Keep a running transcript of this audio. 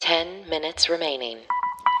10 minutes remaining.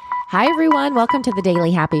 Hi, everyone. Welcome to the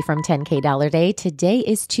Daily Happy from 10K Dollar Day. Today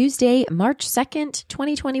is Tuesday, March 2nd,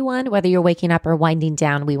 2021. Whether you're waking up or winding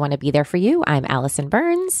down, we want to be there for you. I'm Allison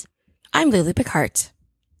Burns. I'm Lily Picard.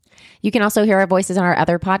 You can also hear our voices on our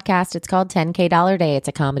other podcast. It's called 10K Dollar Day. It's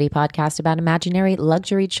a comedy podcast about imaginary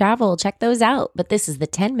luxury travel. Check those out. But this is the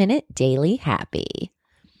 10-minute Daily Happy.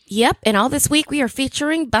 Yep, and all this week we are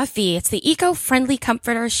featuring Buffy. It's the eco-friendly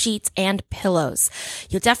comforter, sheets, and pillows.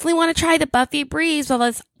 You'll definitely want to try the Buffy Breeze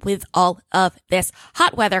with all of this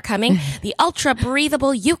hot weather coming. The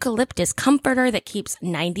ultra-breathable eucalyptus comforter that keeps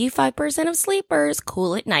 95% of sleepers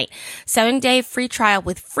cool at night. 7-day free trial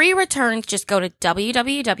with free returns. Just go to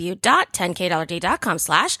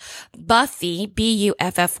www.10kdollarday.com/Buffy,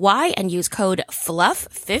 Buffy, and use code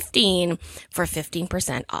FLUFF15 for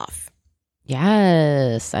 15% off.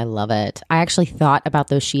 Yes, I love it. I actually thought about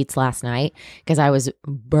those sheets last night because I was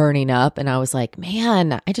burning up and I was like,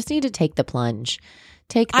 man, I just need to take the plunge.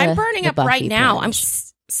 I'm burning up right now. Plunge. I'm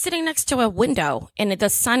sitting next to a window and the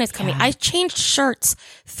sun is coming. Yeah. I changed shirts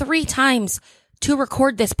 3 times to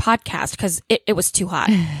record this podcast because it was too hot.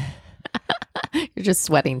 You're just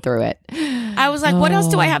sweating through it. I was like, what else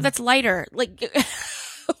do I have that's lighter? Like,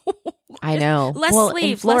 I know. Less well,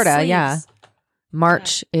 sleeves. in Florida, less sleeves. yeah.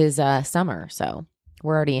 March is summer, so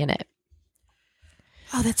we're already in it.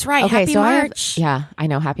 Oh, that's right. Okay, Happy so March. I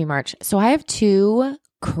know. Happy March. So I have 2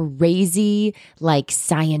 crazy,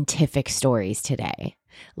 scientific stories today.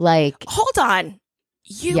 Hold on.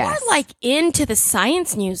 You Yes. are into the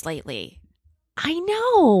science news lately. I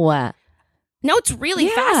know. No, it's really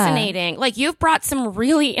Yeah. fascinating. You've brought some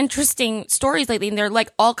really interesting stories lately, and they're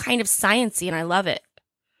all kind of sciencey, and I love it.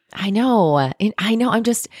 I know. And I know. I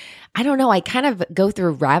don't know. I kind of go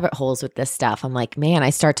through rabbit holes with this stuff. I'm like, man, I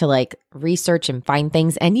start to research and find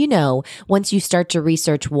things. And once you start to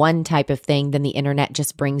research one type of thing, then the internet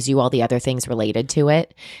just brings you all the other things related to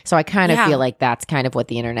it. So I kind of feel like that's kind of what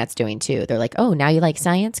the internet's doing too. They're like, oh, now you like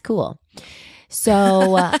science? Cool.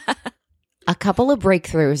 So a couple of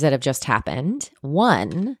breakthroughs that have just happened.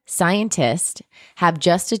 One, scientists have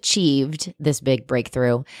just achieved this big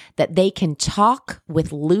breakthrough that they can talk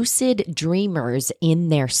with lucid dreamers in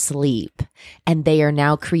their sleep, and they are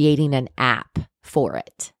now creating an app for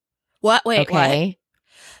it. What? Wait, Okay. what?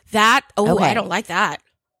 That? Oh, Okay. I don't like that.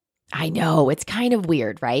 I know. It's kind of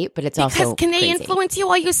weird, right? But it's Because also can they crazy. influence you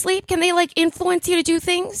while you sleep? Can they influence you to do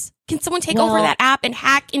things? Can someone take over Well- that app and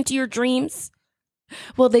hack into your dreams?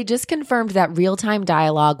 Well, they just confirmed that real-time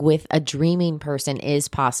dialogue with a dreaming person is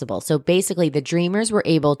possible. So basically, the dreamers were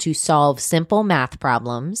able to solve simple math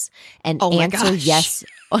problems and Oh my answer gosh.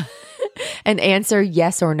 answer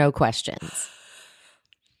yes or no questions.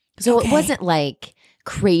 So Okay. it wasn't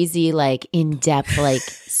crazy,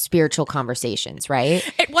 in-depth, spiritual conversations, right?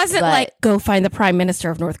 It wasn't But- go find the prime minister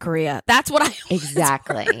of North Korea. That's what I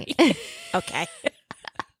Exactly. Okay.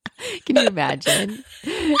 Can you imagine?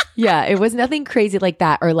 Yeah, it was nothing crazy like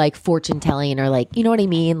that, or fortune telling, or you know what I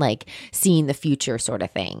mean? Seeing the future sort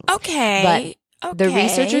of thing. Okay. The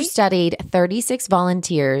researchers studied 36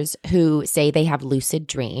 volunteers who say they have lucid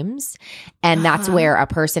dreams, and that's where a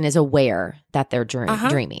person is aware that they're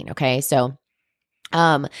dreaming. Okay, so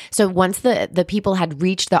once the people had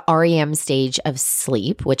reached the REM stage of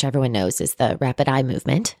sleep, which everyone knows is the rapid eye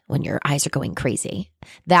movement when your eyes are going crazy,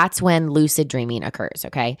 that's when lucid dreaming occurs.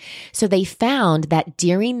 Okay, so they found that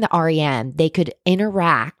during the REM, they could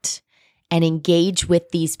interact and engage with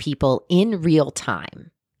these people in real time.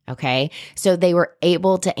 Okay, so they were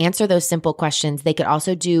able to answer those simple questions. They could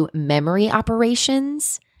also do memory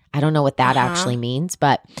operations. I don't know what that actually means,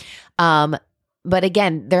 but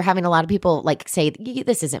again, they're having a lot of people say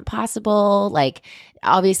this isn't possible.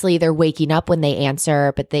 Obviously they're waking up when they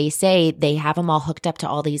answer, but they say they have them all hooked up to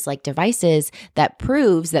all these devices that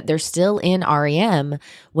proves that they're still in REM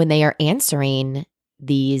when they are answering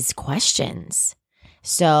these questions.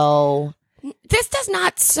 So This does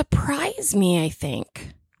not surprise me, I think.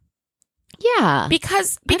 yeah.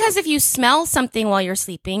 Because if you smell something while you're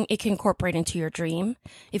sleeping, it can incorporate into your dream.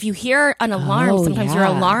 If you hear an alarm, Oh, sometimes your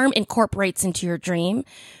yeah. alarm incorporates into your dream,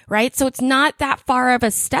 right? So it's not that far of a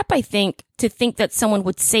step, I think, to think that someone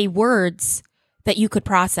would say words that you could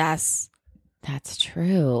process. That's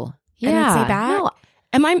true. And then say back. No,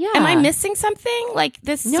 Am I Yeah. missing something?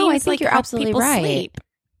 This No, I seems think like you're how absolutely people right. sleep.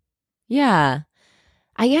 yeah.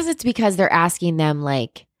 I guess it's because they're asking them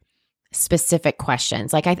specific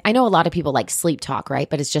questions. I know a lot of people sleep talk, right?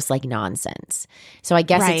 But it's just nonsense. So I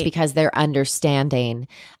guess it's Right. because they're understanding.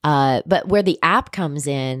 But where the app comes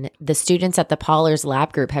in, the students at the Pollers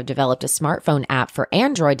Lab Group have developed a smartphone app for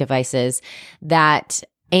Android devices that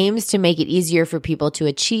aims to make it easier for people to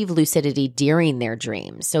achieve lucidity during their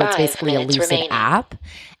dreams. So it's basically a lucid app.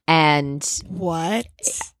 And what?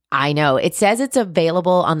 I know. It says it's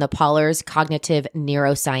available on the Polars Cognitive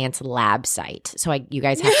Neuroscience Lab site. So you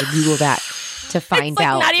guys have to Google that to find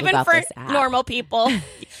out not even about for this app. normal people.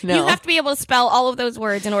 No. You have to be able to spell all of those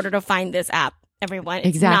words in order to find this app, everyone. It's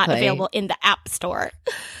Exactly. not available in the App Store.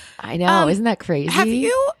 I know. Isn't that crazy?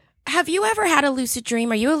 Have you ever had a lucid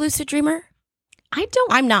dream? Are you a lucid dreamer?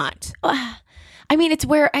 I'm not. I mean, it's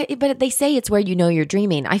where, but they say it's where you know you're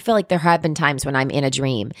dreaming. I feel like there have been times when I'm in a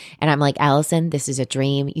dream and I'm like, Allison, this is a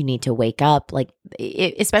dream. You need to wake up. Like,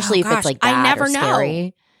 especially if it's like bad I never or scary.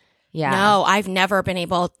 know. Yeah. No, I've never been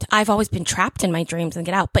able I've always been trapped in my dreams and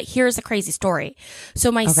get out. But here's a crazy story.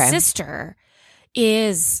 So my sister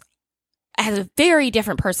has a very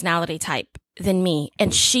different personality type than me.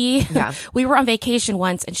 And we were on vacation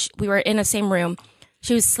once and we were in the same room.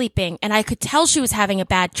 She was sleeping and I could tell she was having a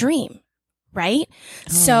bad dream. Right?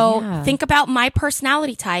 Think about my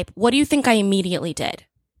personality type. What do you think I immediately did?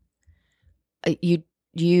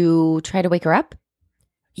 You try to wake her up?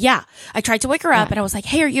 Yeah. I tried to wake her up and I was like,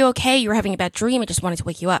 hey, are you okay? You were having a bad dream. I just wanted to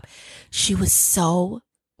wake you up. She was so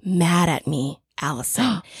mad at me,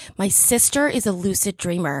 Allison. My sister is a lucid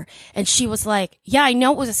dreamer and she was like, yeah, I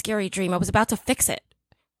know it was a scary dream. I was about to fix it.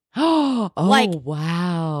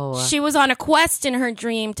 Wow. She was on a quest in her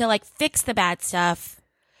dream to like fix the bad stuff.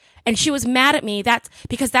 And she was mad at me. That's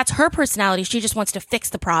because that's her personality. She just wants to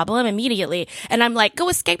fix the problem immediately. And I'm like, go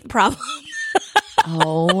escape the problem.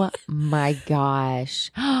 Oh my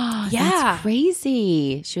gosh. Yeah. That's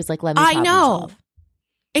crazy. She was like, let me I problem know. solve.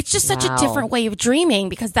 It's just such a different way of dreaming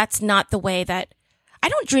because that's not the way that I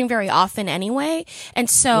don't dream very often anyway.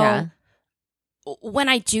 And so when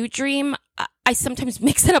I do dream, I sometimes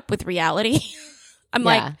mix it up with reality. I'm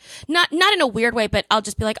like, not in a weird way, but I'll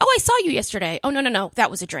just be like, oh, I saw you yesterday. Oh, no. That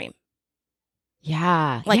was a dream.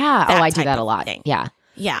 Yeah. Like yeah. Oh, I do type that a of lot. thing. Yeah.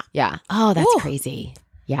 Yeah. Yeah. Oh, that's crazy.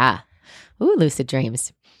 Yeah. Ooh, lucid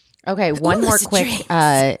dreams. Okay. One more quick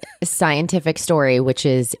scientific story, which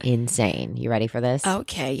is insane. You ready for this?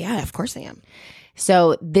 Okay. Yeah, of course I am.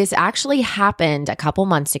 So this actually happened a couple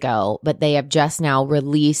months ago, but they have just now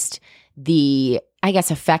released the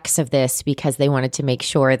effects of this because they wanted to make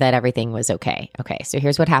sure that everything was okay. Okay, so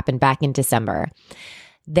here's what happened back in December.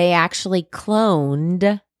 They actually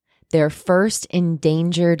cloned their first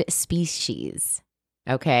endangered species.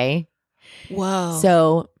 Okay? Whoa.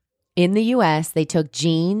 So in the US, they took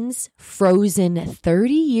genes frozen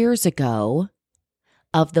 30 years ago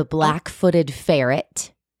of the black-footed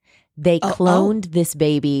ferret. They cloned this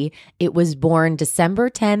baby. It was born December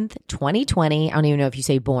 10th, 2020. I don't even know if you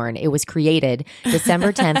say born. It was created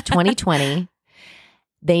December 10th, 2020.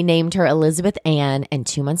 They named her Elizabeth Ann, and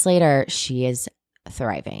 2 months later, she is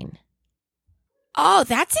thriving. Oh,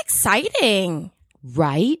 that's exciting.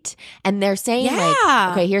 Right? And they're saying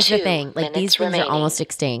okay, here's the thing. Like these things are almost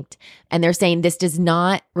extinct. And they're saying this does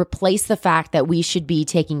not replace the fact that we should be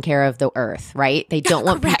taking care of the earth, right? They don't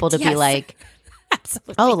want people to be like,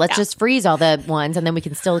 absolutely. Oh, let's just freeze all the ones and then we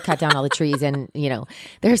can still cut down all the trees. And,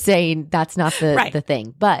 they're saying that's not the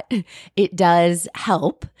thing. But it does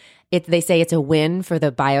help. They say it's a win for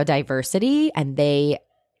the biodiversity. And they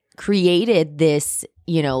created this,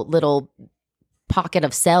 little pocket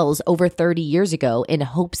of cells over 30 years ago in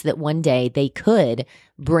hopes that one day they could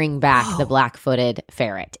bring back the black-footed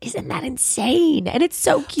ferret. Isn't that insane? And it's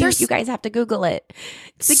so cute. You guys have to Google it.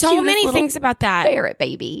 It's so many things about that ferret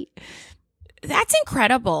baby. That's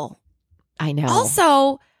incredible. I know.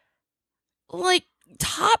 Also, like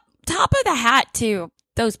top of the hat to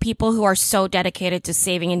those people who are so dedicated to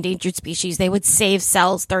saving endangered species. They would save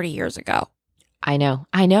cells 30 years ago. I know.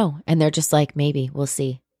 And they're just like, maybe we'll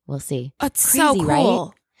see. It's crazy, so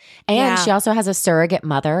cool. Right? And she also has a surrogate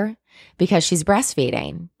mother because she's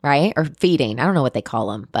breastfeeding, right? Or feeding. I don't know what they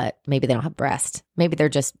call them, but maybe they don't have breast. Maybe they're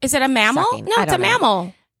just Is it a mammal? sucking. No, it's a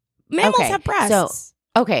mammal. Mammals have breasts.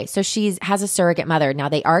 So she has a surrogate mother. Now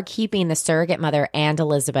they are keeping the surrogate mother and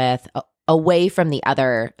Elizabeth away from the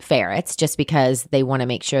other ferrets just because they want to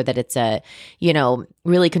make sure that it's a,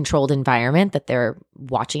 really controlled environment that they're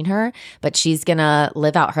watching her. But she's going to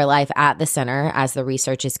live out her life at the center as the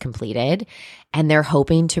research is completed. And they're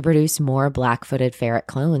hoping to produce more black-footed ferret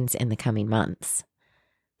clones in the coming months.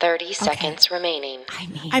 30 seconds remaining.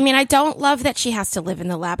 I mean, I don't love that she has to live in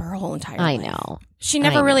the lab her whole entire life. I know. She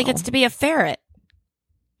never really gets to be a ferret.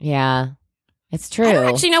 Yeah, it's true. I don't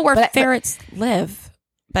actually know where ferrets live.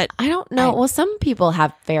 But I don't know. Well, some people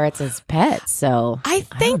have ferrets as pets, so I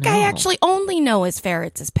think I actually only know as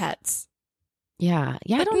ferrets as pets. Yeah.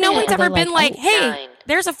 Yeah. I don't no know. one's Are they ever been like, hey, 9,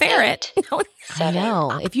 there's a ferret. 8, I 7,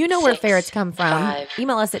 know. If you know where 6, ferrets come from, 5,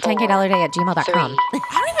 email us at 4, 10kdollarday@gmail.com. 3, I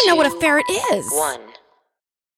don't even know what a ferret is. 1.